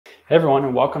Hey everyone,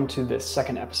 and welcome to this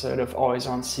second episode of Always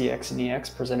on CX and EX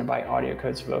presented by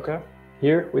AudioCodes Voca.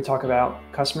 Here we talk about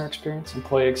customer experience,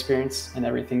 employee experience, and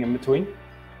everything in between.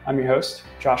 I'm your host,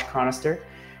 Josh Chronister.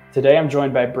 Today I'm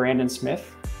joined by Brandon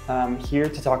Smith, here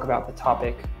to talk about the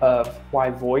topic of why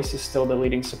voice is still the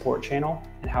leading support channel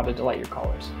and how to delight your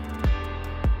callers.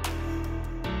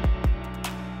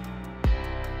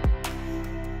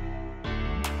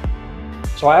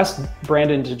 So I asked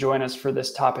Brandon to join us for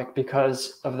this topic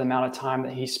because of the amount of time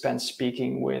that he spends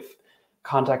speaking with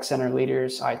contact center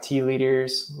leaders, IT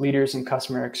leaders, leaders in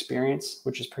customer experience,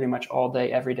 which is pretty much all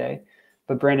day, every day.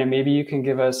 But Brandon, maybe you can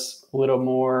give us a little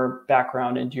more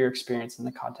background into your experience in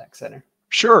the contact center.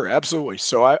 Sure, absolutely.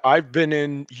 So I've been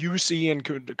in UC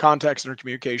and contact center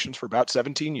communications for about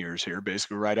 17 years here,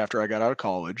 basically right after I got out of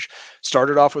college.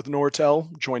 Started off with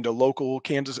Nortel, joined a local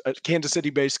Kansas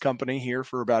City-based company here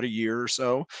for about a year or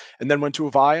so, and then went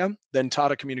to Avaya, then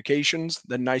Tata Communications,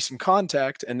 then Nice and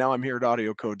Contact, and now I'm here at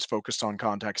AudioCodes focused on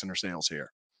contact center sales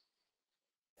here.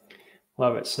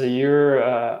 Love it. So you're,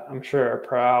 I'm sure, a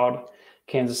proud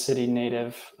Kansas City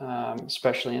native,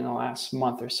 especially in the last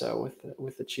month or so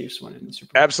with the Chiefs winning the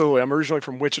Super Bowl. Absolutely. I'm originally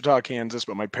from Wichita, Kansas,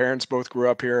 but my parents both grew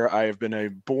up here. I have been a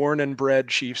born and bred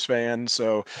Chiefs fan.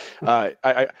 So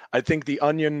I think the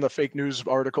Onion, the fake news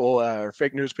article or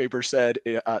fake newspaper said,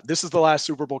 this is the last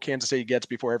Super Bowl Kansas City gets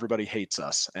before everybody hates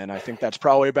us. And I think that's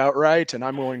probably about right. And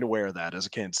I'm willing to wear that as a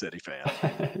Kansas City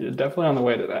fan. You're definitely on the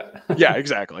way to that. Yeah,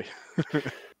 exactly.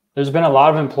 There's been a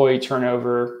lot of employee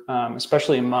turnover,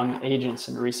 especially among agents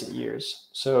in recent years.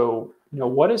 So,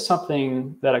 what is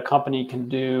something that a company can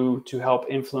do to help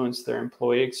influence their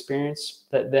employee experience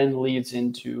that then leads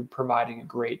into providing a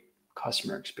great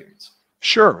customer experience?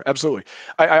 Sure, absolutely.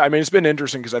 I mean, it's been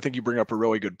interesting because I think you bring up a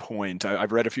really good point.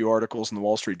 I've read a few articles in the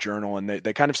Wall Street Journal, and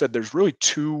they kind of said there's really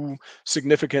two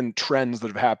significant trends that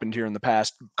have happened here in the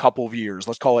past couple of years.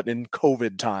 Let's call it in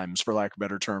COVID times, for lack of a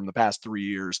better term, the past 3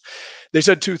 years. They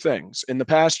said two things. In the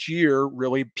past year,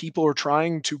 really, people are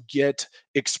trying to get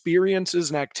experiences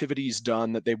and activities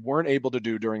done that they weren't able to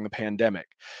do during the pandemic.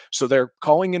 So they're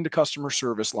calling into customer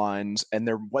service lines, and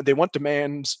they want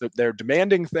demands. They're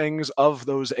demanding things of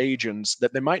those agents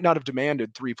that they might not have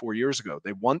demanded 3-4 years ago.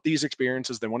 They want these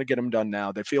experiences. They want to get them done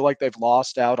now. They feel like they've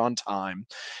lost out on time,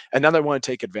 and now they want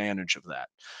to take advantage of that.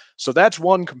 So that's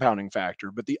one compounding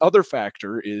factor. But the other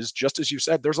factor is, just as you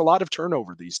said, there's a lot of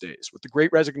turnover these days. With the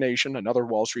Great Resignation, another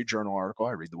Wall Street Journal article,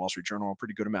 I read the Wall Street Journal a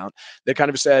pretty good amount, they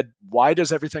kind of said, why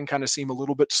does everything kind of seem a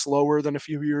little bit slower than a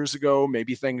few years ago?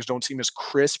 Maybe things don't seem as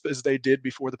crisp as they did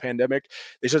before the pandemic.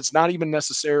 They said it's not even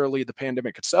necessarily the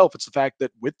pandemic itself. It's the fact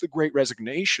that with the Great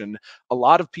Resignation, a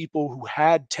lot of people who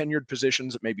had tenured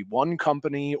positions at maybe one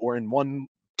company or in one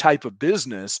type of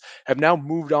business have now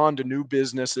moved on to new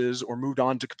businesses or moved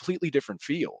on to completely different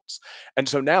fields. And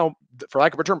so now, for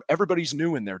lack of a term, everybody's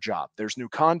new in their job. There's new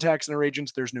contact center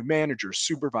agents, there's new managers,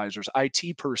 supervisors,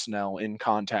 IT personnel in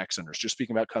contact centers, just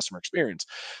speaking about customer experience.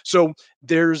 So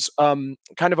there's kind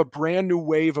of a brand new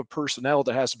wave of personnel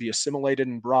that has to be assimilated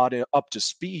and brought up to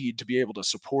speed to be able to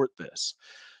support this.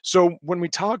 So when we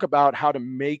talk about how to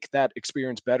make that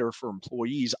experience better for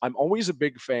employees, I'm always a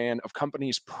big fan of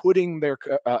companies putting their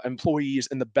employees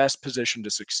in the best position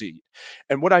to succeed.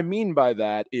 And what I mean by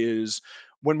that is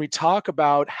when we talk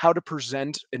about how to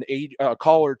present a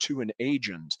caller to an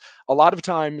agent, a lot of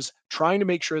times trying to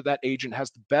make sure that agent has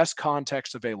the best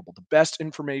context available, the best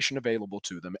information available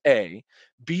to them, A.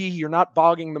 B, you're not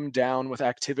bogging them down with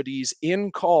activities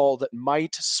in call that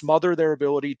might smother their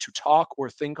ability to talk or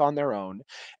think on their own.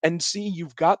 And C,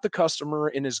 you've got the customer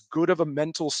in as good of a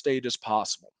mental state as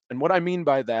possible. And what I mean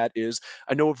by that is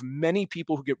I know of many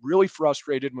people who get really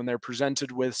frustrated when they're presented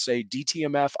with, say,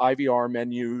 DTMF IVR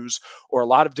menus or a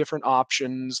lot of different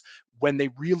options when they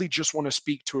really just want to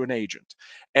speak to an agent.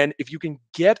 And if you can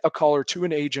get a caller to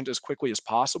an agent as quickly as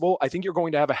possible, I think you're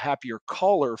going to have a happier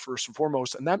caller first and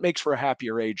foremost, and that makes for a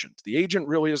happier agent. The agent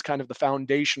really is kind of the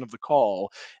foundation of the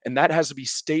call, and that has to be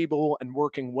stable and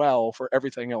working well for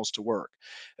everything else to work.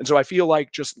 And so I feel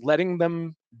like just letting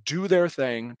them do their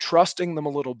thing, trusting them a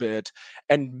little bit,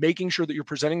 and making sure that you're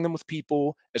presenting them with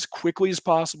people as quickly as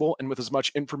possible and with as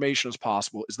much information as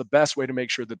possible is the best way to make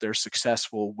sure that they're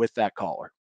successful with that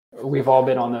caller. We've all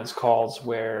been on those calls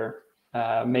where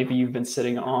maybe you've been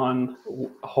sitting on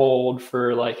hold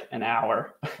for like an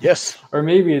hour. Yes. Or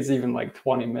maybe it's even like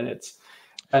 20 minutes.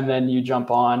 And then you jump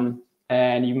on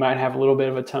and you might have a little bit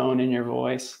of a tone in your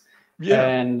voice. Yeah.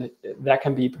 And that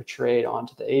can be portrayed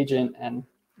onto the agent. And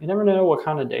you never know what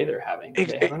kind of day they're having. Are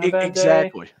they having a bad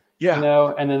Exactly. day?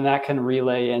 Yeah. And then that can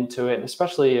relay into it,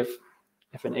 especially if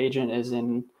an agent is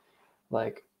in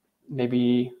like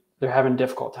maybe they're having a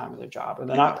difficult time with their job, or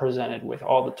they're Yeah. not presented with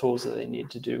all the tools that they need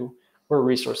to do or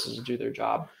resources to do their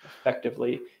job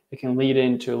effectively, it can lead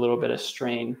into a little bit of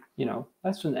strain.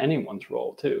 That's in anyone's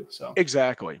role too. So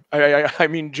Exactly. I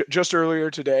mean, just earlier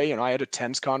today, I had a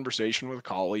tense conversation with a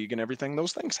colleague and everything.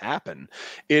 Those things happen.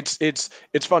 It's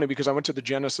funny because I went to the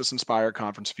Genesis Inspire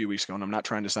conference a few weeks ago, and I'm not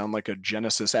trying to sound like a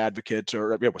Genesis advocate,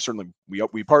 or yeah, well, certainly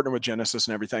we partner with Genesis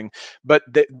and everything, but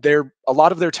they're a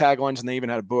lot of their taglines, and they even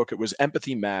had a book. It was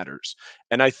 "Empathy Matters,"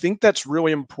 and I think that's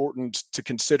really important to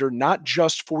consider, not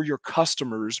just for your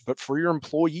customers, but for your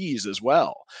employees as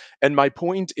well. And my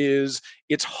point is,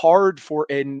 it's hard for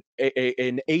an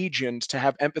agent to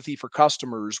have empathy for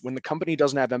customers when the company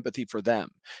doesn't have empathy for them,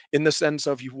 in the sense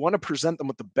of you want to present them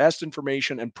with the best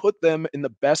information and put them in the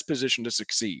best position to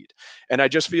succeed. And I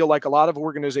just feel like a lot of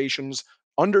organizations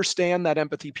understand that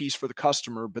empathy piece for the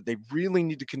customer, but they really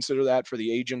need to consider that for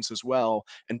the agents as well,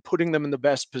 and putting them in the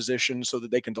best position so that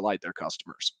they can delight their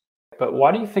customers. but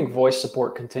why do you think voice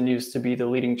support continues to be the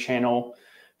leading channel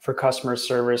for customer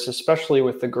service, especially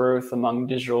with the growth among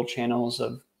digital channels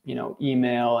of,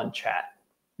 email and chat?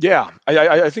 Yeah,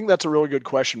 I think that's a really good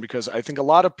question, because I think a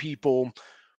lot of people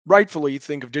rightfully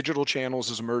think of digital channels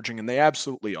as emerging, and they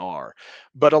absolutely are.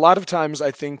 But a lot of times,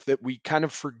 I think that we kind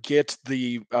of forget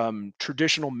the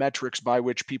traditional metrics by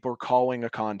which people are calling a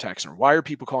contact center. Why are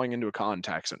people calling into a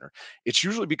contact center? It's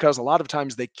usually because a lot of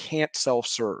times they can't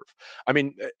self-serve. I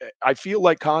mean, I feel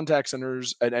like contact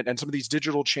centers and some of these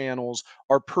digital channels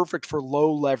are perfect for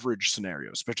low leverage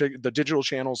scenarios, particularly the digital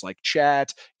channels like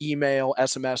chat, email,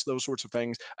 SMS, those sorts of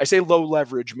things. I say low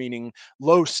leverage, meaning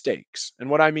low stakes. And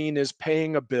what I mean is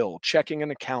paying a bill, checking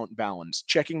an account balance,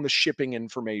 checking the shipping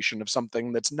information of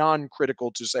something that's non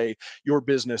critical to, say, your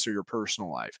business or your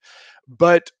personal life.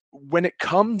 But when it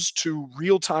comes to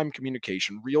real time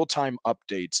communication, real time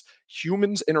updates,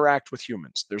 humans interact with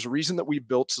humans. There's a reason that we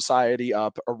built society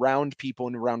up around people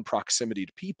and around proximity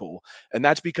to people. And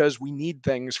that's because we need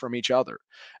things from each other.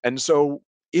 And so,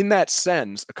 in that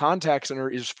sense, a contact center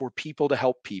is for people to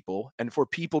help people, and for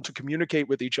people to communicate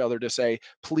with each other to say,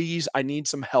 please, I need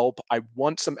some help. I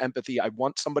want some empathy. I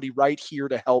want somebody right here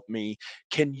to help me.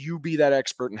 Can you be that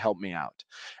expert and help me out?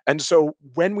 And so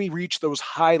when we reach those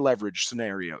high leverage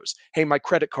scenarios, hey, my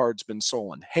credit card's been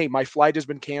stolen. Hey, my flight has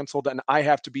been canceled and I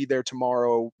have to be there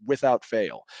tomorrow without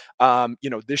fail.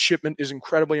 This shipment is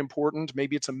incredibly important.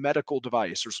 Maybe it's a medical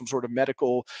device or some sort of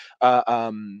medical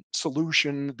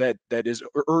solution that is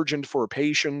urgent for a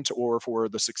patient, or for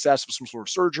the success of some sort of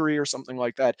surgery or something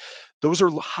like that. Those are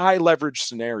high leverage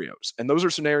scenarios, and those are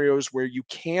scenarios where you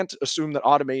can't assume that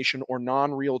automation or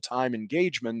non-real time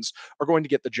engagements are going to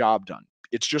get the job done.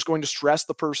 It's just going to stress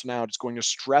the person out. It's going to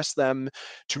stress them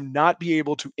to not be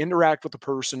able to interact with the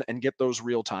person and get those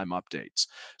real time updates.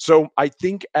 So I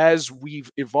think as we've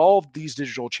evolved these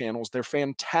digital channels, they're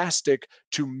fantastic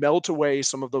to melt away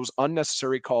some of those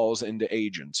unnecessary calls into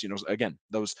agents. Again,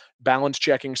 those balance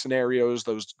checking scenarios,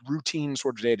 those routine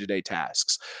sort of day to day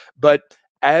tasks. But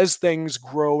as things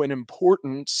grow in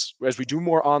importance, as we do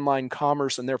more online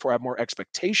commerce and therefore have more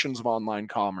expectations of online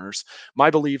commerce, my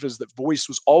belief is that voice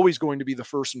was always going to be the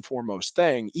first and foremost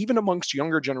thing, even amongst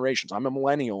younger generations. I'm a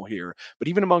millennial here, but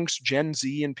even amongst Gen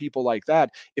Z and people like that,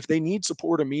 if they need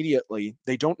support immediately,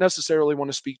 they don't necessarily want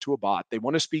to speak to a bot. They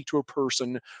want to speak to a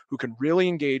person who can really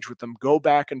engage with them, go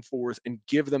back and forth, and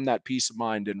give them that peace of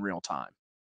mind in real time.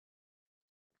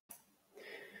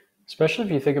 Especially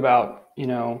if you think about,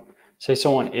 say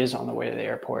someone is on the way to the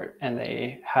airport and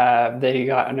they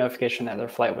got a notification that their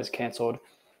flight was canceled.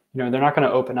 They're not going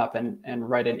to open up and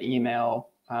write an email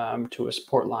to a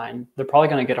support line. They're probably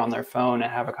going to get on their phone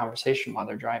and have a conversation while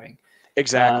they're driving,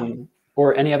 Exactly.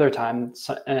 or any other time.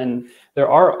 And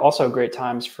there are also great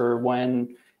times for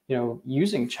when,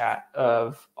 using chat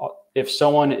of if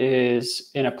someone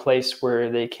is in a place where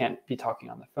they can't be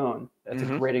talking on the phone. That's a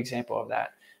Hmm. great example of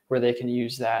that, where they can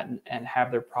use that and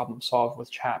have their problem solved with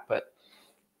chat. But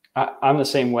I'm the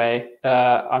same way.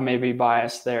 I may be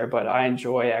biased there, but I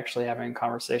enjoy actually having a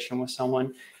conversation with someone.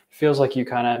 It feels like you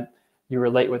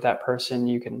relate with that person.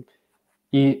 You can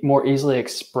more easily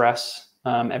express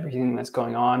everything that's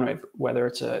going on, whether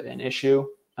it's an issue,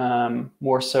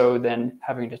 more so than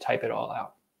having to type it all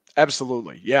out.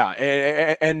 Absolutely. Yeah.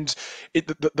 And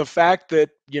the fact that,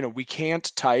 we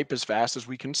can't type as fast as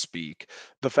we can speak,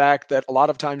 the fact that a lot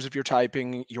of times if you're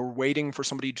typing, you're waiting for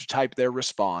somebody to type their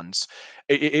response.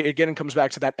 Again, it comes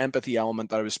back to that empathy element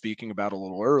that I was speaking about a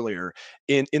little earlier,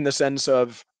 in the sense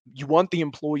of, you want the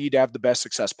employee to have the best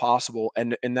success possible.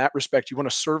 And in that respect, you want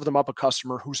to serve them up a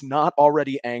customer who's not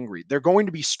already angry. They're going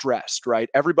to be stressed, right?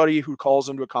 Everybody who calls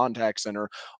into a contact center,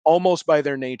 almost by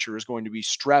their nature, is going to be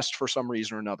stressed for some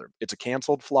reason or another. It's a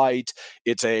canceled flight,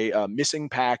 it's a missing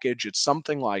package, it's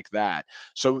something like that.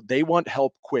 So they want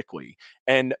help quickly.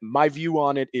 And my view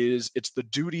on it is it's the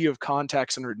duty of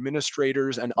contact center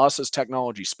administrators and us as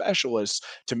technology specialists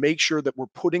to make sure that we're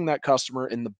putting that customer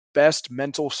in the best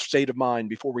mental state of mind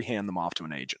before we hand them off to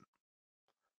an agent.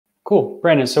 Cool,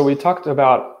 Brandon. So we talked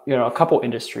about, a couple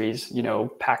industries,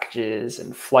 packages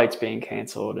and flights being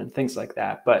canceled and things like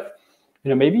that. But,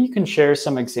 maybe you can share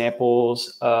some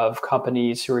examples of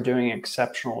companies who are doing an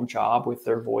exceptional job with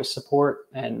their voice support,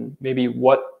 and maybe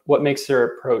what makes their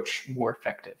approach more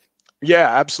effective. Yeah,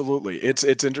 absolutely.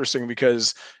 It's interesting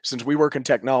because since we work in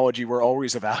technology, we're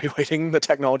always evaluating the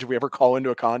technology we ever call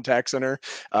into a contact center.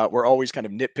 We're always kind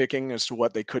of nitpicking as to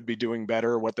what they could be doing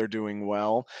better, what they're doing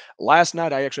well. Last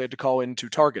night, I actually had to call into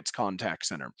Target's contact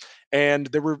center, and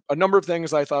there were a number of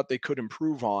things I thought they could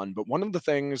improve on. But one of the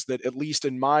things that, at least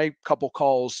in my couple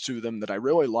calls to them, that I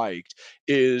really liked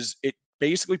is it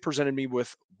basically presented me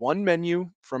with one menu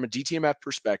from a DTMF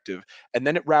perspective, and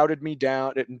then it routed me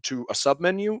down into a sub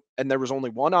menu, and there was only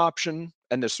one option.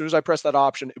 And as soon as I pressed that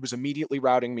option, it was immediately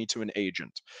routing me to an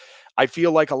agent. I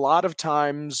feel like a lot of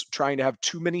times trying to have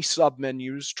too many sub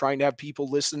menus, trying to have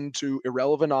people listen to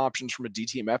irrelevant options from a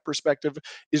DTMF perspective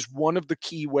is one of the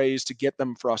key ways to get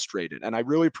them frustrated. And I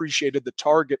really appreciated that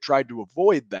Target tried to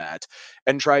avoid that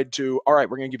and tried to, all right,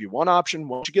 we're going to give you one option.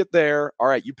 Once you get there, all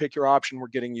right, you pick your option. We're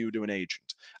getting you to an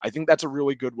agent. I think that's a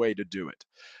really good way to do it.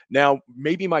 Now,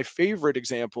 maybe my favorite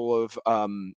example of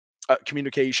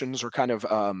communications, or kind of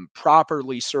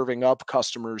properly serving up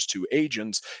customers to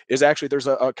agents, is actually there's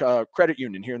a credit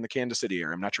union here in the Kansas City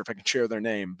area. I'm not sure if I can share their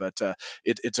name, but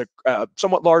it's a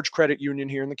somewhat large credit union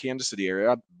here in the Kansas City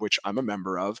area, which I'm a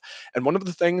member of. And one of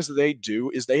the things that they do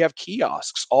is they have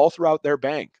kiosks all throughout their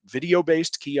bank,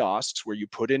 video-based kiosks where you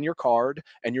put in your card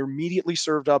and you're immediately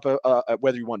served up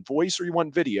whether you want voice or you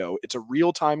want video. It's a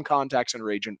real-time contact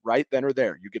center agent right then or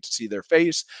there. You get to see their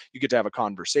face, you get to have a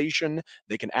conversation,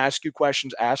 they can ask you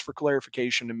questions, ask for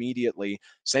clarification immediately.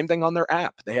 Same thing on their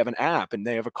app. They have an app and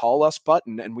they have a call us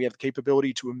button, and we have the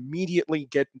capability to immediately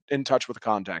get in touch with a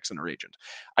contact center agent.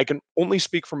 I can only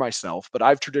speak for myself, but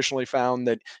I've traditionally found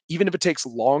that even if it takes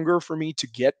longer for me to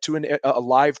get to a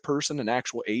live person, an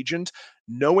actual agent,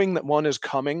 knowing that one is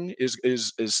coming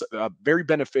is very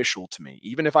beneficial to me.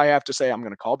 Even if I have to say I'm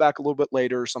going to call back a little bit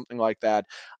later or something like that,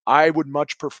 I would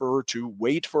much prefer to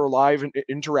wait for a live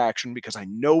interaction, because I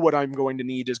know what I'm going to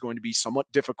need is going to be somewhat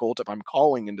difficult if I'm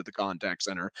calling into the contact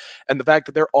center. And the fact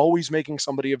that they're always making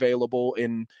somebody available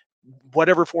in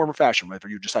whatever form or fashion, whether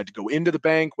you decide to go into the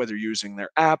bank, whether you're using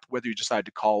their app, whether you decide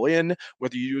to call in,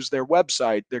 whether you use their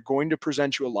website, they're going to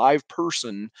present you a live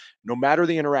person no matter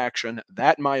the interaction.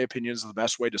 That, in my opinion, is the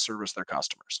best way to service their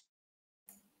customers.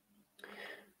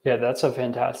 Yeah, that's a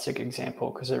fantastic example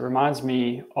because it reminds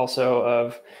me also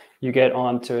of you get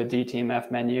onto a DTMF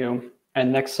menu,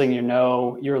 and next thing you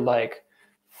know, you're like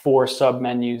four sub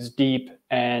menus deep,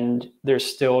 and there's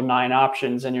still nine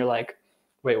options, and you're like,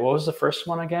 wait, what was the first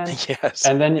one again? Yes.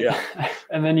 And then Yeah.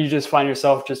 and then you just find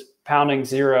yourself just pounding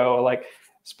zero, like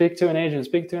speak to an agent,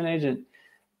 speak to an agent.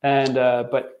 And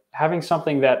but having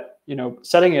something that,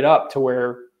 setting it up to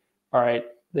where, all right,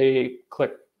 they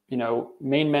click,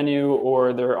 main menu,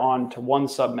 or they're on to one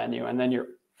sub menu, and then you're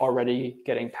already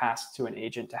getting passed to an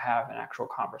agent to have an actual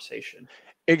conversation.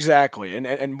 Exactly.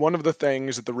 And one of the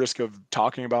things, at the risk of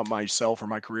talking about myself or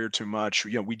my career too much,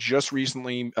 we just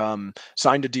recently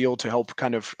signed a deal to help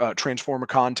kind of transform a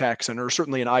contact center, or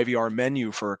certainly an IVR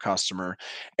menu for a customer.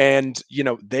 And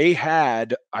they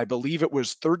had, I believe it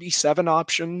was 37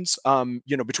 options,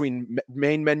 between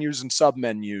main menus and sub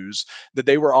menus that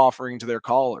they were offering to their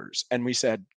callers. And we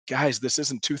said, guys, this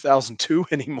isn't 2002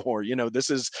 anymore.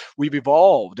 We've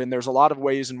evolved, and there's a lot of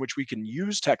ways in which we can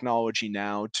use technology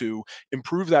now to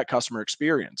improve that customer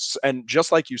experience. And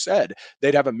just like you said,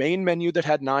 they'd have a main menu that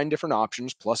had 9 different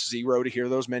options plus zero to hear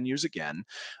those menus again.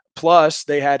 Plus,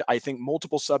 they had, I think,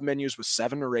 multiple submenus with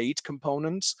 7 or 8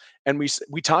 components, and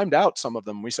we timed out some of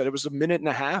them. We said it was a minute and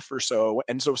a half or so,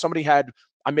 and so if somebody had,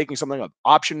 I'm making something up,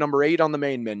 option number 8 on the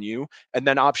main menu, and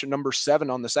then option number 7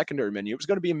 on the secondary menu. It was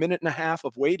going to be a minute and a half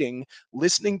of waiting,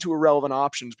 listening to irrelevant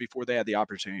options before they had the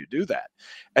opportunity to do that.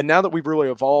 And now that we've really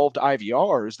evolved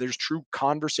IVRs, there's true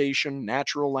conversation,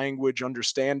 natural language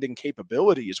understanding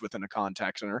capabilities within a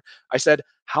contact center. I said,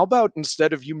 how about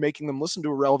instead of you making them listen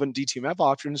to irrelevant DTMF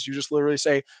options, you just literally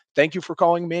say, thank you for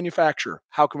calling manufacturer.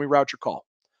 How can we route your call?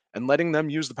 and letting them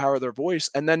use the power of their voice.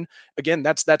 And then again,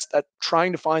 that's that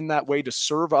trying to find that way to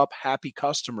serve up happy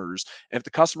customers. And if the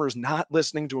customer is not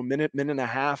listening to a minute, minute and a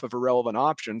half of irrelevant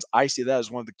options, I see that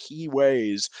as one of the key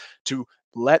ways to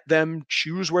let them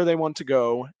choose where they want to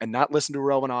go and not listen to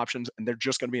irrelevant options. And they're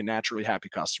just going to be a naturally happy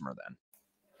customer then.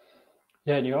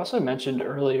 Yeah, and you also mentioned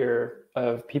earlier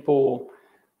of people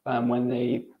when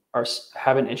they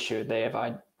have an issue, they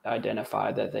have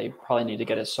identified that they probably need to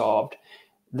get it solved.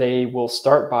 They will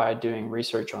start by doing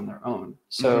research on their own.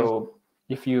 So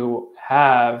if you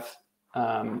have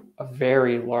a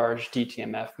very large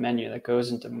DTMF menu that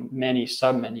goes into many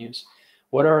submenus,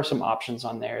 what are some options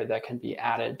on there that can be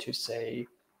added to, say,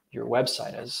 your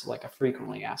website as like a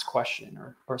frequently asked question,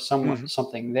 or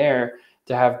something there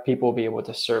to have people be able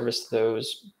to service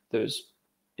those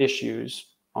issues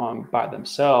by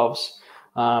themselves,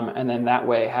 and then that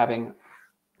way having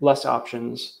less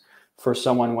options for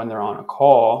someone when they're on a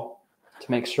call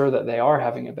to make sure that they are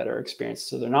having a better experience,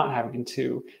 so they're not having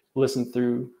to listen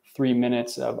through 3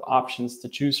 minutes of options to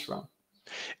choose from.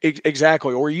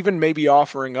 Exactly. Or even maybe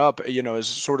offering up, as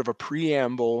sort of a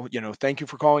preamble, thank you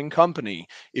for calling company.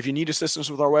 If you need assistance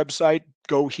with our website,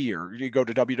 go here. You go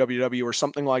to www or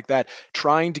something like that.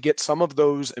 Trying to get some of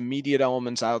those immediate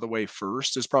elements out of the way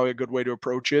first is probably a good way to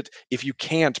approach it if you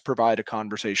can't provide a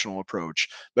conversational approach.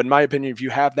 But in my opinion, if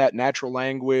you have that natural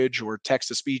language or text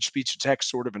to speech, speech to text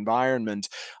sort of environment,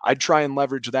 I'd try and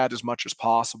leverage that as much as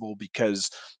possible, because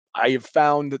I have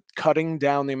found that cutting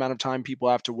down the amount of time people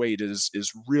have to wait is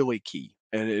really key.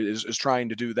 And it is trying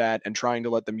to do that and trying to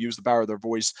let them use the power of their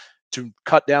voice to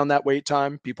cut down that wait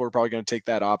time. People are probably going to take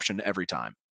that option every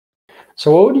time.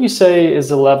 So what would you say is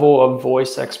the level of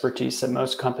voice expertise that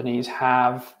most companies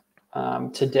have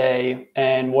today,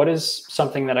 and what is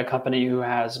something that a company who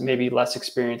has maybe less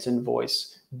experience in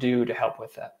voice do to help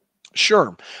with that?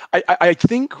 Sure. I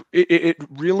think it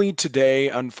really today,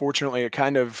 unfortunately, it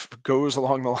kind of goes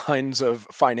along the lines of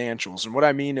financials. And what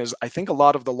I mean is, I think a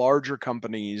lot of the larger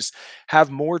companies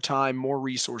have more time, more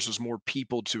resources, more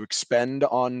people to expend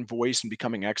on voice and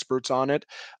becoming experts on it.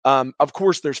 Of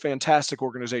course, there's fantastic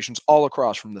organizations all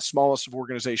across, from the smallest of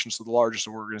organizations to the largest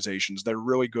of organizations. They're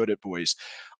really good at voice.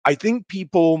 I think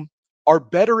people are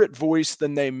better at voice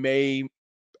than they may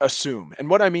assume. And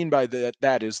what I mean by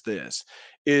that is this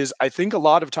is, I think a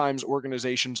lot of times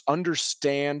organizations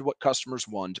understand what customers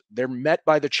want. They're met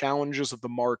by the challenges of the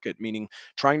market, meaning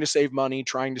trying to save money,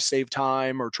 trying to save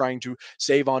time, or trying to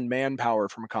save on manpower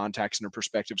from a contact center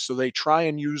perspective. So they try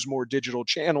and use more digital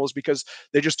channels because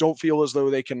they just don't feel as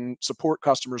though they can support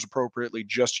customers appropriately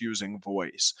just using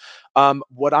voice.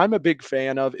 What I'm a big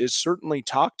fan of is certainly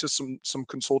talk to some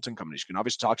consulting companies. You can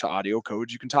obviously talk to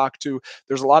AudioCodes. You can talk to,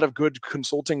 there's a lot of good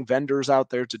consulting vendors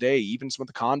out there today. Even some of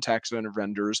the contact center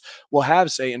vendors will have,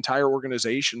 say, entire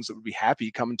organizations that would be happy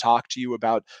to come and talk to you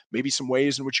about maybe some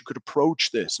ways in which you could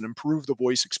approach this and improve the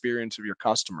voice experience of your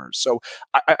customers. So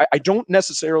I don't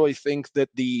necessarily think that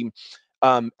the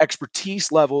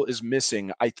expertise level is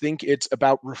missing. I think it's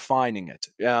about refining it,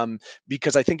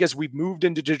 because I think as we've moved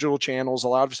into digital channels, a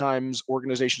lot of times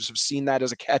organizations have seen that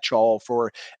as a catch-all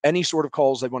for any sort of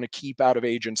calls they want to keep out of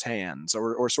agents' hands,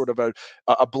 or sort of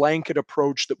a blanket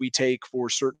approach that we take for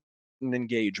certain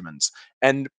engagements.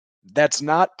 And that's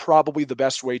not probably the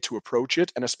best way to approach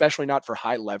it, and especially not for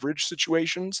high leverage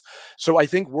situations. So I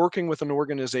think working with an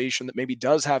organization that maybe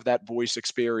does have that voice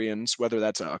experience, whether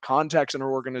that's a contact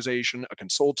center organization, a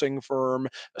consulting firm,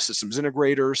 a systems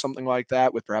integrator, something like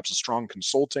that, with perhaps a strong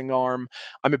consulting arm,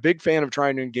 I'm a big fan of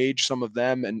trying to engage some of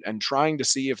them, and trying to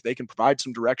see if they can provide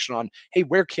some direction on, hey,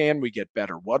 where can we get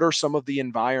better? What are some of the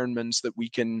environments that we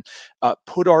can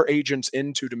put our agents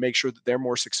into to make sure that they're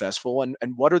more successful? And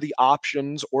what are the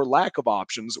options or lack of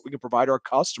options that we can provide our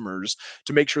customers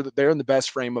to make sure that they're in the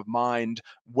best frame of mind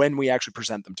when we actually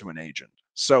present them to an agent?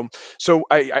 So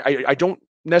I don't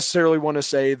necessarily want to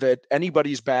say that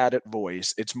anybody's bad at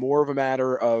voice. It's more of a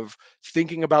matter of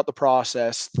thinking about the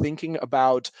process, thinking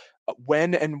about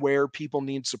when and where people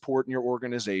need support in your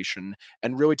organization,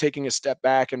 and really taking a step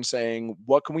back and saying,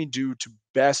 what can we do to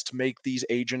best make these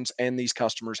agents and these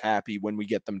customers happy when we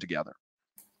get them together?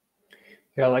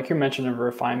 Yeah, like you mentioned, of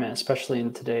refinement, especially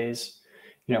in today's,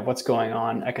 what's going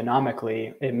on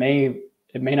economically, it may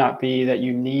not be that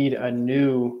you need a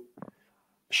new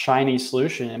shiny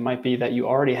solution. It might be that you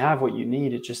already have what you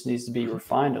need. It just needs to be Mhm.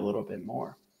 refined a little bit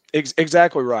more.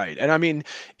 Exactly right. And I mean,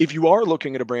 if you are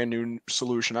looking at a brand new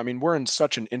solution, I mean, we're in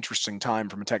such an interesting time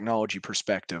from a technology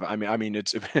perspective. I mean,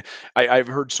 it's I've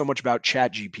heard so much about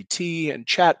Chat GPT and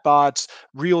chatbots,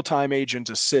 real-time agent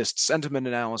assist, sentiment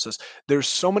analysis. There's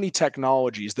so many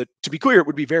technologies that, to be clear, it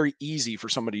would be very easy for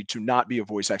somebody to not be a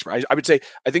voice expert. I would say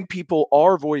I think people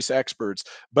are voice experts,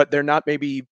 but they're not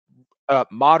maybe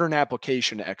modern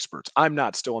application experts. I'm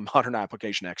not still a modern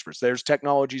application experts. There's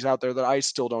technologies out there that I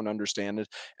still don't understand it,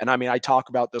 and I mean, I talk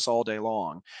about this all day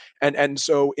long. And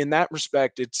so in that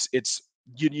respect, it's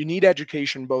you need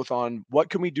education both on what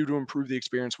can we do to improve the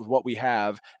experience with what we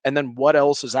have, and then what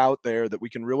else is out there that we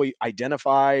can really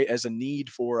identify as a need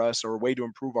for us or a way to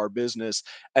improve our business,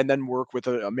 and then work with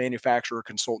a manufacturer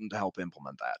consultant to help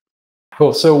implement that.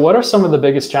 Cool. So, what are some of the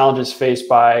biggest challenges faced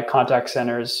by contact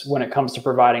centers when it comes to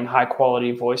providing high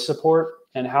quality voice support?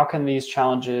 And how can these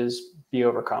challenges be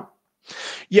overcome?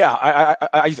 Yeah,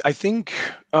 I think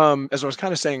as I was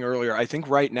kind of saying earlier, I think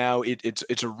right now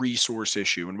it's a resource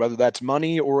issue, and whether that's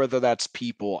money or whether that's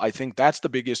people, I think that's the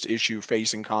biggest issue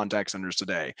facing contact centers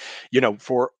today.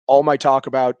 For all my talk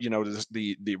about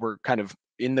the we're kind of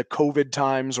in the COVID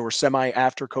times or semi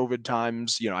after COVID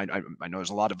times. I know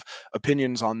there's a lot of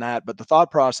opinions on that, but the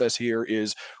thought process here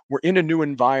is we're in a new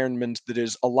environment that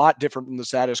is a lot different from the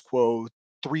status quo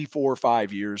 3, 4,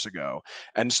 5 years ago.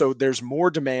 And so there's more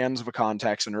demands of a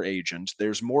contact center agent.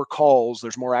 There's more calls.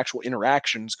 There's more actual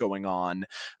interactions going on.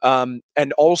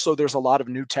 And also, there's a lot of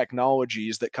new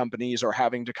technologies that companies are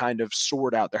having to kind of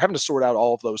sort out. They're having to sort out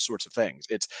all of those sorts of things.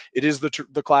 It is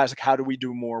the classic, how do we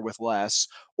do more with less?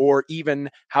 Or even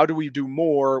how do we do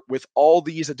more with all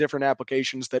these different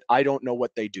applications that I don't know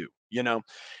what they do?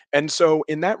 And so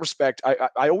in that respect,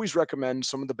 I always recommend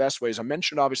some of the best ways. I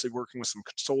mentioned obviously working with some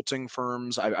consulting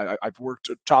firms. I've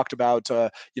talked about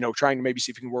trying to maybe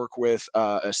see if you can work with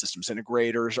a systems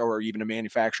integrators or even a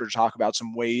manufacturer to talk about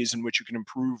some ways in which you can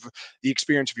improve the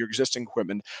experience of your existing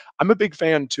equipment. I'm a big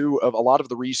fan too of a lot of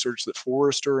the research that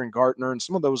Forrester and Gartner and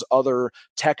some of those other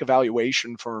tech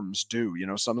evaluation firms do.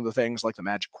 Some of the things like the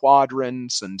Magic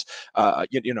Quadrants and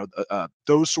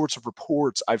those sorts of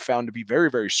reports I've found to be very,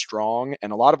 very strong.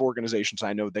 And a lot of organizations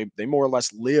I know, they more or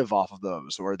less live off of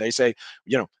those, or they say,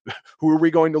 you know, who are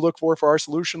we going to look for our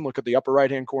solution? Look at the upper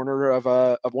right hand corner of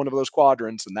one of those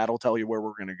quadrants, and that'll tell you where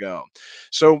we're going to go.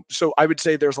 So I would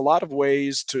say there's a lot of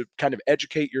ways to kind of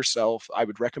educate yourself. I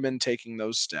would recommend taking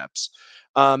those steps.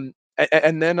 And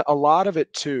then a lot of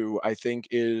it too, I think,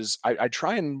 is I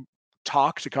try and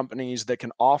talk to companies that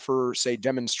can offer, say,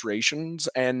 demonstrations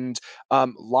and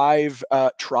live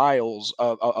trials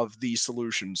of these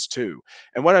solutions too.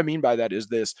 And what I mean by that is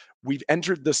this: we've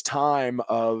entered this time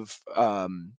of uh,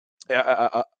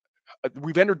 uh, uh,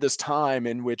 we've entered this time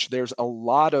in which there's a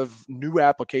lot of new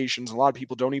applications. A lot of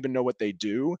people don't even know what they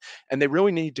do, and they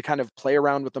really need to kind of play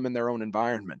around with them in their own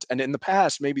environment. And in the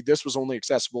past, maybe this was only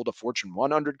accessible to Fortune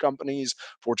 100 companies,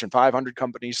 Fortune 500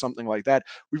 companies, something like that.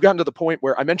 We've gotten to the point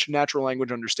where I mentioned natural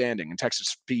language understanding and text to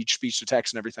speech, speech to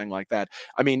text, and everything like that.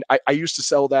 I mean, I used to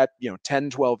sell that 10,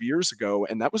 12 years ago,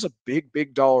 and that was a big,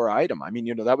 big dollar item. I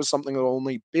mean, that was something that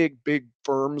only big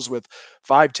firms with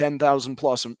 5, 10,000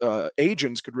 plus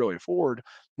agents could really afford.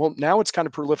 Well, now it's kind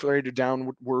of proliferated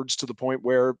downwards to the point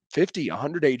where 50,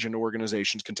 100 agent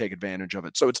organizations can take advantage of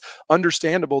it. So it's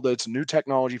understandable that it's new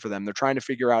technology for them. They're trying to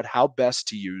figure out how best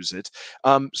to use it.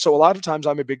 So a lot of times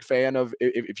I'm a big fan of,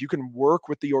 if you can work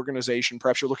with the organization,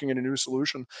 perhaps you're looking at a new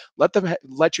solution, let them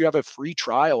let you have a free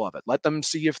trial of it. Let them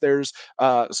see if there's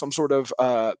some sort of,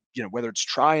 whether it's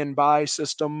try and buy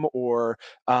system or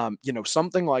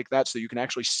something like that, so you can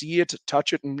actually see it,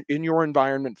 touch it in your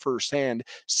environment firsthand,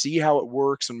 see how it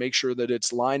works, and make sure that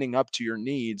it's lining up to your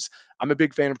needs. I'm a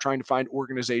big fan of trying to find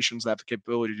organizations that have the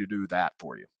capability to do that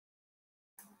for you.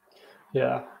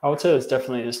 Yeah, I would say that's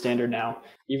definitely the standard now.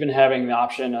 Even having the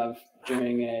option of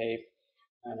doing a,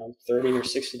 I don't know, 30 or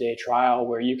 60-day trial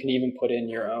where you can even put in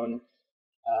your own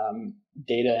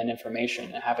data and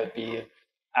information and have it be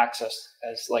accessed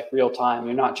as like real time.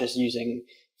 You're not just using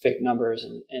fake numbers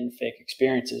and fake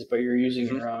experiences, but you're using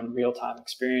Mhm. your own real time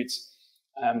experience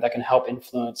that can help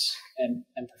influence and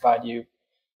provide you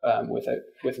with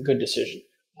a good decision.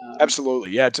 Um,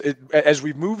 Absolutely. Yeah. As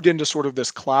we've moved into sort of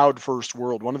this cloud first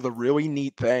world, one of the really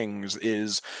neat things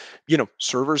is,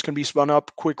 servers can be spun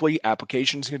up quickly,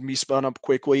 applications can be spun up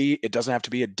quickly. It doesn't have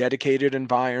to be a dedicated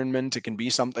environment. It can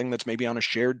be something that's maybe on a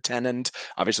shared tenant.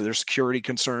 Obviously, there's security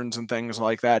concerns and things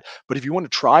like that. But if you want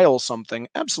to trial something,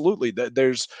 absolutely,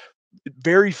 there's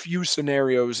very few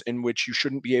scenarios in which you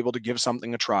shouldn't be able to give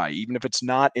something a try, even if it's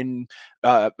not in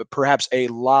perhaps a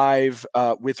live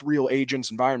with real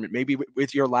agents environment, maybe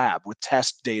with your lab, with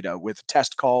test data, with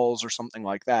test calls or something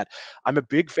like that. I'm a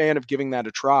big fan of giving that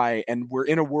a try. And we're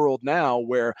in a world now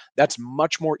where that's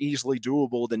much more easily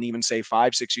doable than even say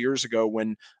 5, 6 years ago,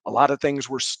 when a lot of things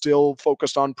were still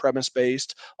focused on premise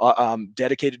based,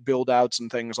 dedicated build outs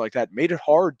and things like that made it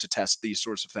hard to test these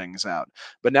sorts of things out.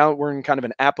 But now we're in kind of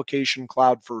an application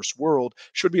cloud first world,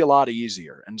 should be a lot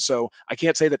easier. And so I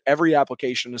can't say that every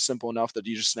application is simple enough that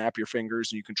you just snap your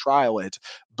fingers and you can trial it.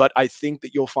 But I think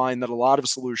that you'll find that a lot of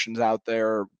solutions out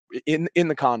there in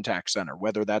the contact center,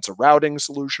 whether that's a routing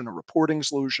solution, a reporting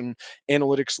solution,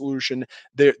 analytics solution,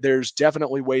 there's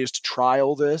definitely ways to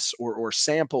trial this or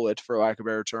sample it, for lack of a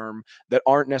better term, that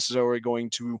aren't necessarily going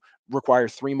to require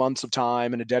 3 months of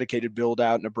time and a dedicated build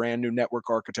out and a brand new network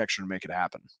architecture to make it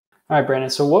happen. All right, Brandon.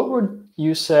 So, what would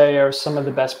you say are some of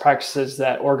the best practices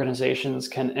that organizations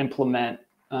can implement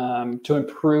to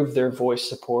improve their voice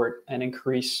support and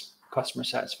increase customer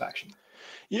satisfaction?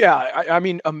 Yeah, I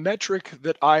mean, a metric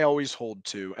that I always hold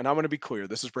to, and I want to be clear,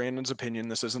 this is Brandon's opinion.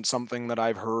 This isn't something that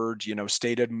I've heard,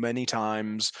 stated many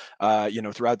times,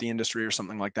 throughout the industry or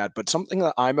something like that. But something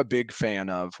that I'm a big fan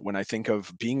of when I think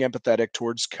of being empathetic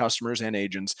towards customers and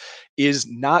agents is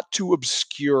not to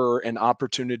obscure an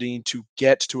opportunity to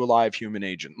get to a live human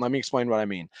agent. Let me explain what I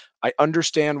mean. I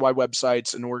understand why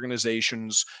websites and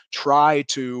organizations try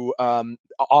to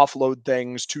offload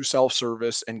things to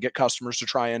self-service and get customers to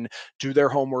try and do their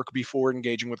homework before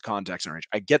engaging with contact center.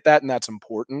 I get that, and that's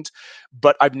important,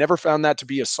 but I've never found that to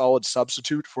be a solid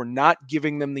substitute for not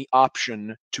giving them the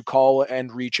option to call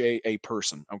and reach a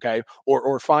person, okay,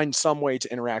 or find some way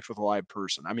to interact with a live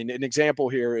person. I mean, an example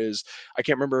here is, I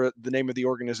can't remember the name of the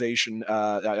organization.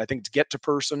 I think it's Get to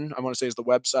Person, I want to say, is the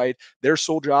website. Their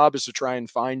sole job is to try and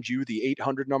find you the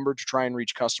 800 number to try and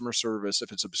reach customer service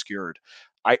if it's obscured.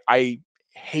 I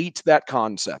hate that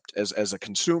concept as a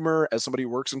consumer, as somebody who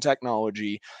works in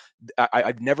technology.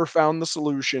 I've never found the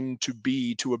solution to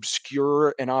be to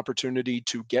obscure an opportunity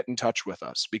to get in touch with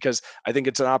us, because I think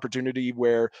it's an opportunity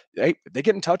where they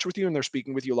get in touch with you and they're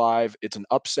speaking with you live. It's an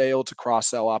upsell to cross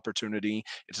sell opportunity.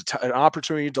 It's an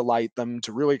opportunity to delight them,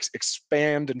 to really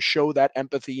expand and show that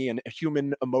empathy and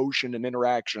human emotion and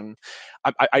interaction.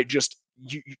 I just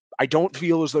I don't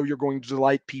feel as though you're going to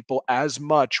delight people as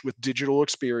much with digital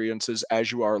experiences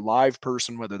as you are a live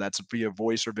person, whether that's via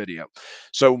voice or video.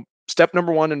 So step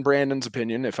number one, in Brandon's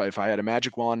opinion, if I had a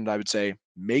magic wand, I would say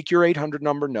make your 800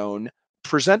 number known.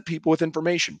 Present people with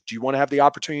information. Do you want to have the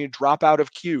opportunity to drop out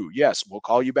of queue? Yes, we'll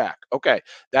call you back. Okay,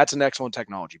 that's an excellent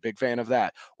technology. Big fan of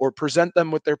that. Or present them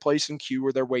with their place in queue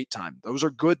or their wait time. Those are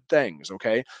good things.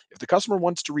 Okay, if the customer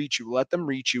wants to reach you, let them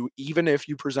reach you, even if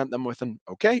you present them with an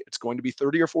okay, it's going to be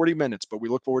 30 or 40 minutes, but we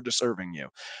look forward to serving you.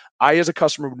 I, as a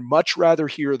customer, would much rather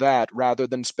hear that rather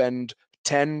than spend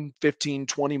 10, 15,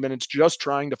 20 minutes just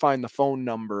trying to find the phone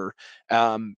number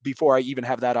before I even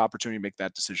have that opportunity to make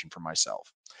that decision for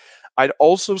myself. I'd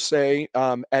also say,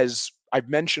 as I've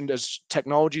mentioned, as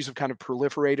technologies have kind of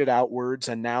proliferated outwards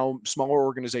and now smaller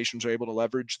organizations are able to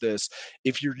leverage this,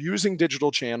 if you're using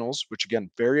digital channels, which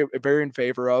again, very, very in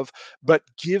favor of, but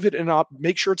give it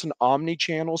make sure it's an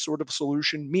omni-channel sort of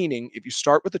solution, meaning if you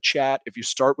start with a chat, if you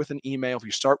start with an email, if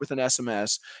you start with an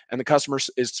SMS, and the customer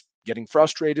is getting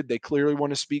frustrated, they clearly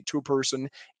want to speak to a person,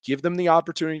 give them the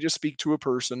opportunity to speak to a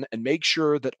person and make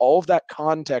sure that all of that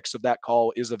context of that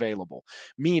call is available.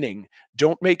 Meaning,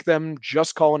 don't make them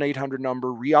just call an 800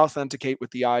 number, re-authenticate with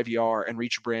the IVR, and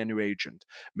reach a brand new agent.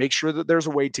 Make sure that there's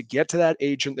a way to get to that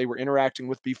agent they were interacting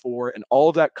with before, and all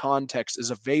of that context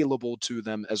is available to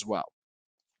them as well.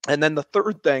 And then the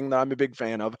third thing that I'm a big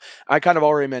fan of, I kind of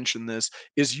already mentioned this,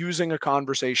 is using a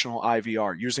conversational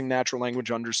IVR, using natural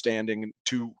language understanding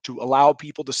to allow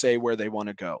people to say where they want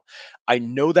to go. I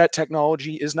know that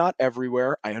technology is not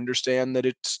everywhere. I understand that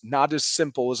it's not as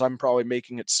simple as I'm probably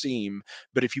making it seem.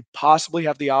 But if you possibly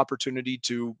have the opportunity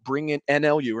to bring in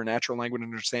NLU, or natural language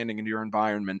understanding, into your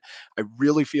environment, I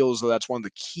really feel as though that's one of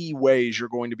the key ways you're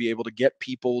going to be able to get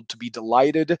people to be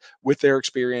delighted with their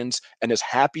experience and as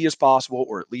happy as possible,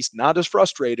 or at least not as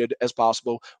frustrated as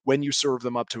possible, when you serve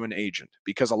them up to an agent.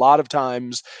 Because a lot of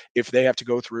times, if they have to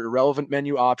go through irrelevant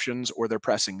menu options or they're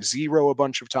pressing zero a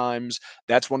bunch of times,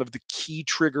 that's one of the key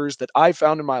triggers that I've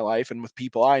found in my life and with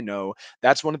people I know.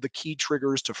 That's one of the key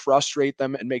triggers to frustrate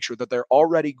them and make sure that they're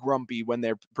already grumpy when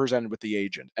they're presented with the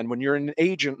agent. And when you're an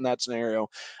agent in that scenario,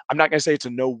 I'm not going to say it's a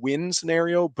no-win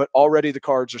scenario, but already the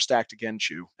cards are stacked against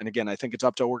you. And again, I think it's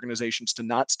up to organizations to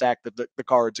not stack the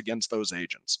cards against those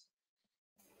agents.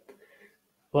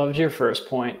 Loved your first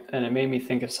point, and it made me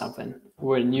think of something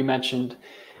when you mentioned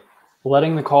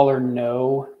letting the caller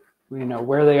know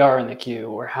where they are in the queue,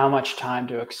 or how much time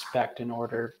to expect in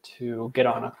order to get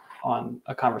on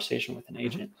a conversation with an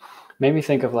agent. Made me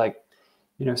think of, like,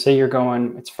 say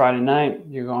it's Friday night,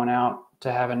 you're going out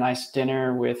to have a nice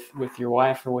dinner with your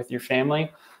wife or with your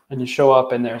family, and you show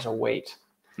up and there's a wait.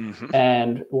 Mm-hmm.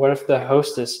 And what if the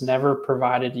hostess never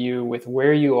provided you with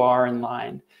where you are in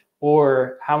line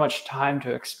or how much time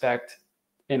to expect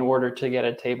in order to get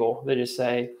a table? They just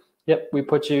say, "Yep, we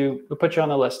put you on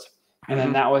the list," and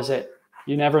then that was it.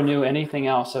 You never knew anything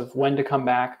else of when to come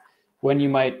back, when you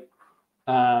might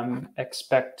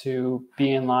expect to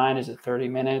be in line. Is it 30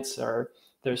 minutes, or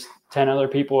there's 10 other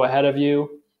people ahead of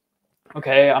you?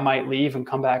 Okay, I might leave and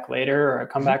come back later, or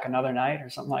come back another night, or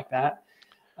something like that.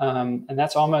 And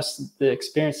that's almost the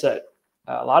experience that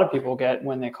a lot of people get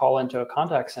when they call into a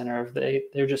contact center.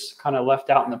 If they're just kind of left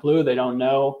out in the blue, they don't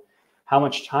know how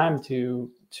much time to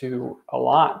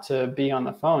allot to be on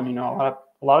the phone. A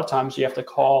lot of times you have to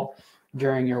call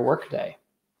during your workday,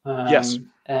 Yes.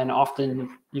 and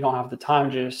often you don't have the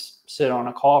time to just sit on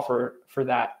a call for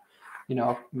that.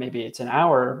 Maybe it's an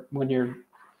hour when you're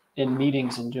in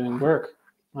meetings and doing work,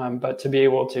 but to be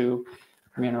able to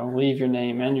leave your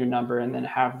name and your number, and then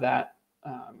have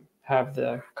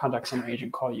the contact center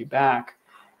agent call you back,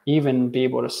 even be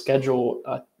able to schedule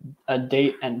a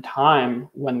date and time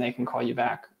when they can call you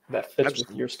back that fits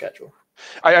with your schedule.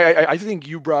 I think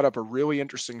you brought up a really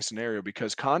interesting scenario,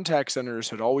 because contact centers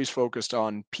had always focused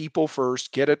on people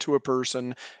first, get it to a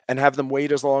person, and have them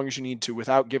wait as long as you need to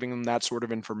without giving them that sort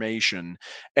of information.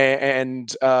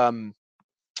 And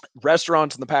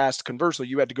restaurants in the past, conversely,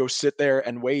 you had to go sit there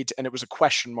and wait, and it was a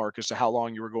question mark as to how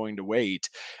long you were going to wait.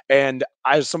 And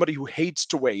as somebody who hates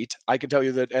to wait, I can tell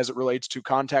you that as it relates to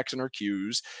contact center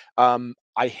queues,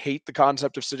 I hate the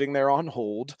concept of sitting there on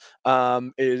hold.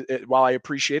 While I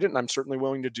appreciate it, and I'm certainly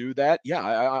willing to do that, yeah,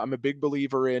 I'm a big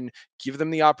believer in give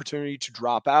them the opportunity to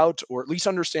drop out, or at least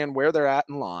understand where they're at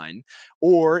in line.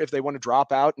 Or if they want to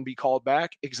drop out and be called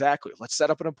back, exactly. Let's set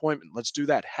up an appointment. Let's do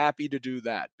that. Happy to do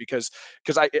that, because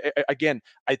again,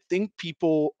 I think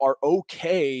people are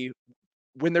okay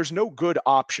when there's no good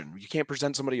option. You can't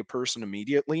present somebody a person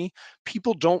immediately.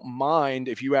 People don't mind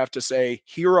if you have to say,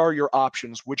 here are your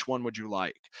options, which one would you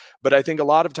like? But I think a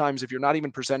lot of times, if you're not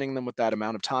even presenting them with that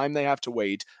amount of time they have to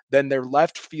wait, then they're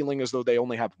left feeling as though they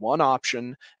only have one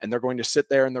option, and they're going to sit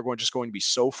there and they're just going to be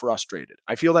so frustrated.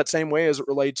 I feel that same way as it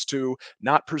relates to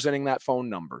not presenting that phone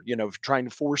number, trying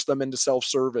to force them into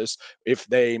self-service if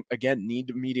they, again, need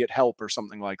immediate help or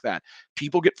something like that.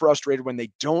 People get frustrated when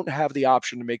they don't have the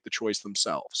option to make the choice themselves.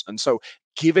 And so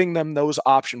giving them those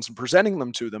options and presenting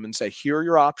them to them and say, here are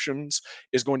your options,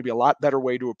 is going to be a lot better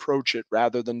way to approach it,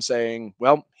 rather than saying,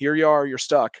 well, here you are, you're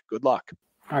stuck. Good luck.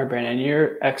 All right, Brandon,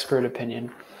 your expert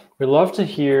opinion. We'd love to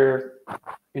hear,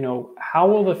 how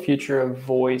will the future of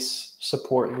voice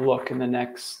support look in the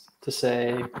next, to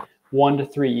say, 1 to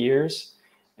 3 years?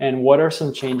 And what are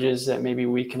some changes that maybe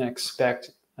we can expect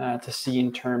to see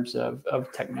in terms of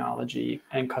technology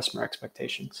and customer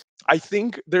expectations? I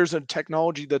think there's a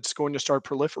technology that's going to start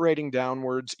proliferating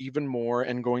downwards even more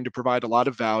and going to provide a lot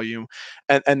of value.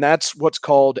 And that's what's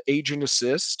called agent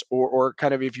assist, or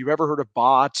kind of, if you've ever heard of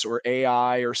bots or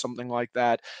AI or something like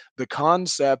that, the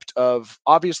concept of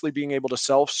obviously being able to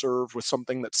self serve with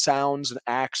something that sounds and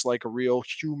acts like a real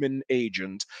human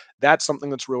agent. That's something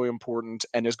that's really important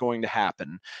and is going to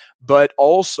happen. But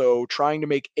also trying to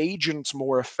make agents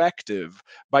more effective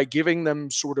by giving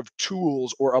them sort of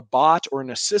tools, or a bot or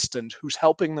an assistant who's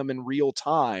helping them in real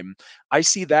time. I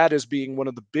see that as being one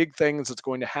of the big things that's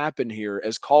going to happen here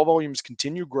as call volumes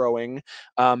continue growing.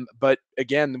 But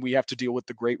again, we have to deal with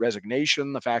the great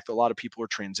resignation, the fact that a lot of people are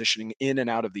transitioning in and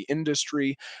out of the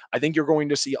industry. I think you're going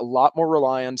to see a lot more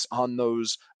reliance on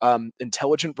those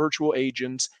intelligent virtual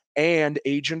agents and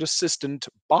agent assistant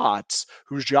bots,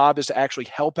 whose job is to actually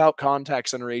help out contact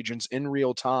center agents in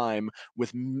real time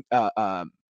with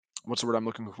what's the word I'm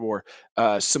looking for?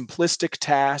 Simplistic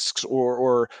tasks,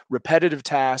 or repetitive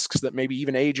tasks that maybe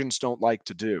even agents don't like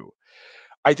to do.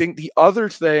 I think the other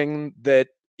thing that,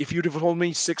 if you'd have told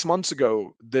me 6 months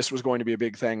ago this was going to be a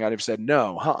big thing, I'd have said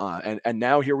no, and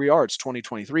now here we are. It's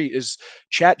 2023. Is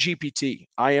ChatGPT.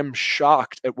 I am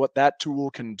shocked at what that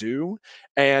tool can do,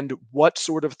 and what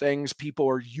sort of things people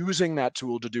are using that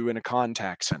tool to do in a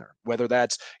contact center. Whether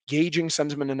that's gauging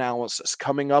sentiment analysis,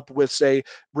 coming up with, say,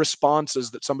 responses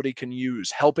that somebody can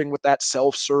use, helping with that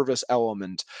self-service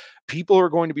element. People are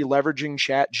going to be leveraging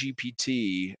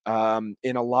ChatGPT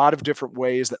in a lot of different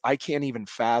ways that I can't even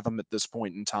fathom at this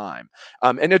point in time.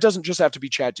 And it doesn't just have to be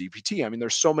ChatGPT. I mean,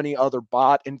 there's so many other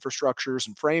bot infrastructures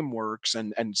and frameworks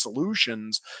and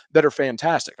solutions that are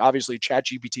fantastic. Obviously,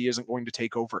 ChatGPT isn't going to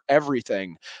take over everything,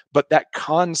 doing. But that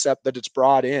concept that it's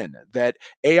brought in, that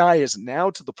AI is now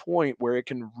to the point where it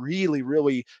can really,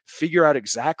 really figure out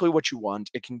exactly what you want.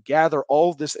 It can gather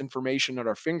all of this information at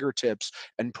our fingertips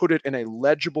and put it in a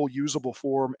legible, usable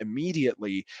form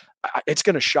immediately. It's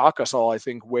going to shock us all, I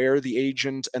think, where the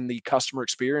agent and the customer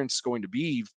experience is going to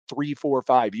be 3, 4,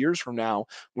 5 years from now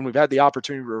when we've had the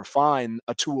opportunity to refine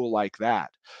a tool like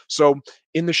that. So,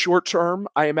 in the short term,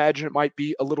 I imagine it might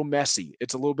be a little messy.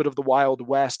 It's a little bit of the Wild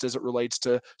West as it relates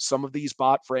to some of these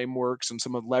bot frameworks and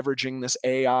some of leveraging this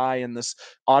AI and this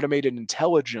automated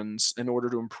intelligence in order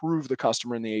to improve the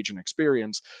customer and the agent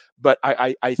experience. But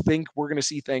I think we're going to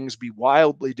see things be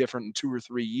wildly different in 2 or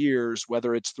 3 years,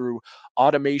 whether it's through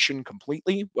automation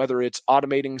completely, whether it's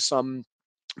automating some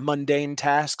mundane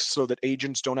tasks so that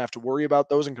agents don't have to worry about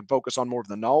those and can focus on more of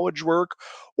the knowledge work,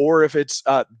 or if it's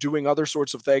doing other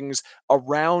sorts of things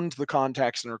around the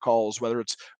contact center calls, whether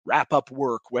it's wrap up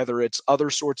work, whether it's other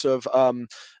sorts of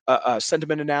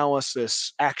sentiment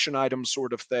analysis, action items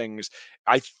sort of things.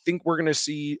 I think we're going to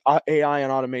see AI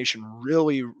and automation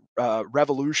really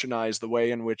revolutionize the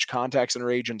way in which contact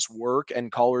center agents work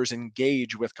and callers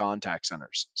engage with contact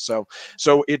centers. So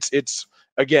it's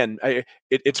again,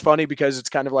 it's funny because it's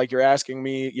kind of like you're asking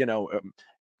me,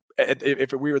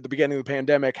 if we were at the beginning of the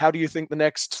pandemic, how do you think the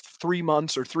next 3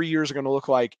 months or 3 years are going to look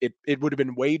like? It would have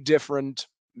been way different.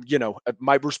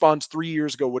 My response 3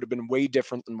 years ago would have been way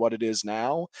different than what it is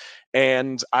now.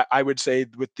 And I would say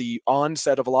with the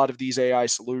onset of a lot of these AI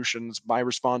solutions, my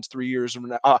response 3 years from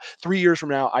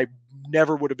now, I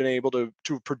never would have been able to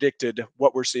have predicted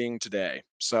what we're seeing today.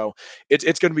 So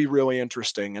it's going to be really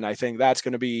interesting, and I think that's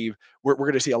going to be we're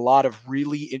going to see a lot of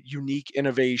really unique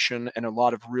innovation and a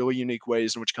lot of really unique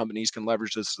ways in which companies can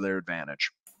leverage this to their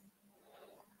advantage.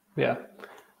 Yeah,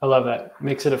 I love that.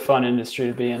 Makes it a fun industry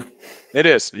to be in. It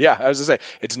is. Yeah, as I say,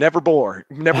 it's never boring.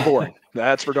 Never boring.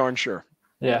 That's for darn sure.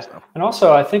 Yeah. So. And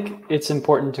also, I think it's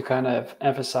important to kind of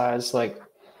emphasize,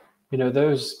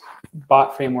 those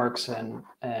bot frameworks and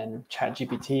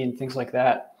ChatGPT and things like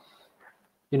that,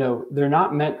 they're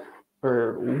not meant,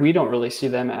 or we don't really see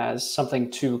them as something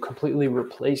to completely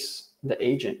replace the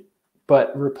agent,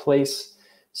 but replace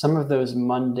some of those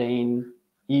mundane,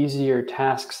 easier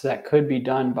tasks that could be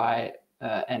done by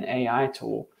an AI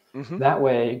tool. Mm-hmm. That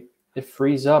way, it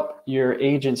frees up your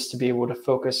agents to be able to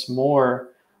focus more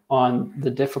on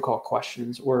the difficult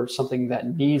questions or something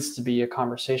that needs to be a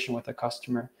conversation with a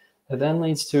customer that then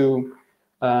leads to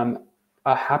a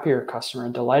happier customer,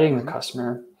 delighting the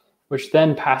customer, which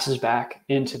then passes back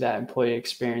into that employee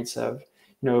experience of,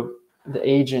 the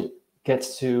agent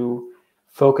gets to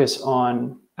focus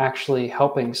on actually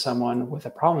helping someone with a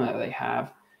problem that they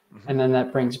have. And then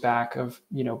that brings back of,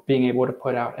 being able to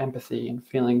put out empathy and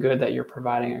feeling good that you're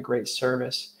providing a great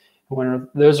service. And when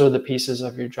those are the pieces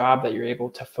of your job that you're able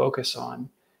to focus on,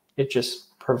 it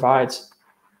just provides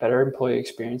better employee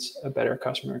experience, a better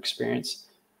customer experience.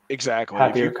 Exactly.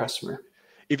 Happier customer.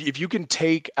 If you can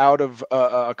take out of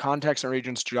a contact center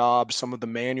agent's job some of the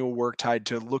manual work tied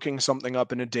to looking something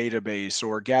up in a database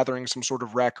or gathering some sort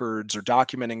of records or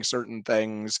documenting certain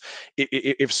things,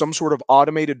 if some sort of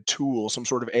automated tool, some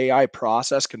sort of AI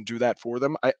process can do that for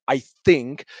them, I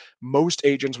think most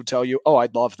agents would tell you, oh,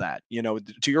 I'd love that.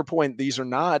 To your point, these are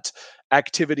not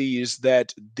activities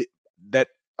that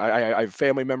I have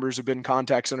family members who've been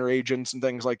contact center agents and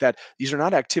things like that. These are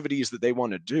not activities that they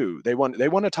want to do. They want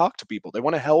to talk to people. They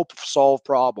want to help solve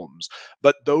problems.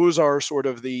 But those are sort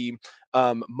of the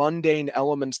mundane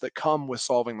elements that come with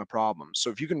solving the problems. So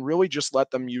if you can really just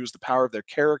let them use the power of their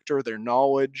character, their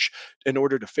knowledge in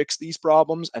order to fix these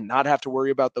problems and not have to worry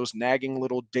about those nagging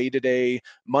little day-to-day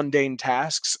mundane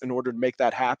tasks in order to make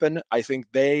that happen, I think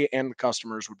they and the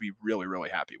customers would be really,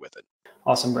 really happy with it.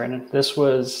 Awesome, Brandon. This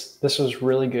was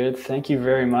really good. Thank you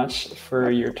very much for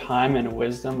your time and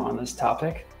wisdom on this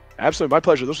topic. Absolutely. My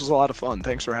pleasure. This was a lot of fun.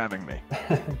 Thanks for having me.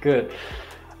 Good.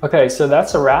 Okay, so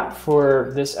that's a wrap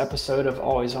for this episode of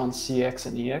Always on CX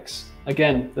and EX.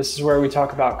 Again, this is where we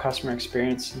talk about customer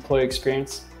experience, employee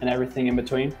experience, and everything in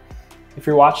between. If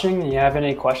you're watching and you have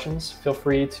any questions, feel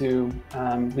free to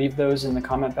leave those in the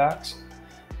comment box.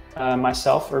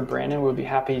 Myself or Brandon would be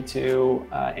happy to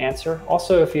answer.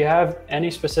 Also, if you have any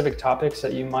specific topics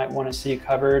that you might want to see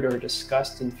covered or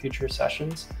discussed in future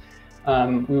sessions,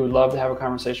 we would love to have a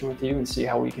conversation with you and see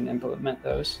how we can implement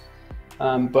those.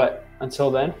 But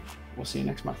until then, we'll see you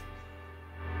next month.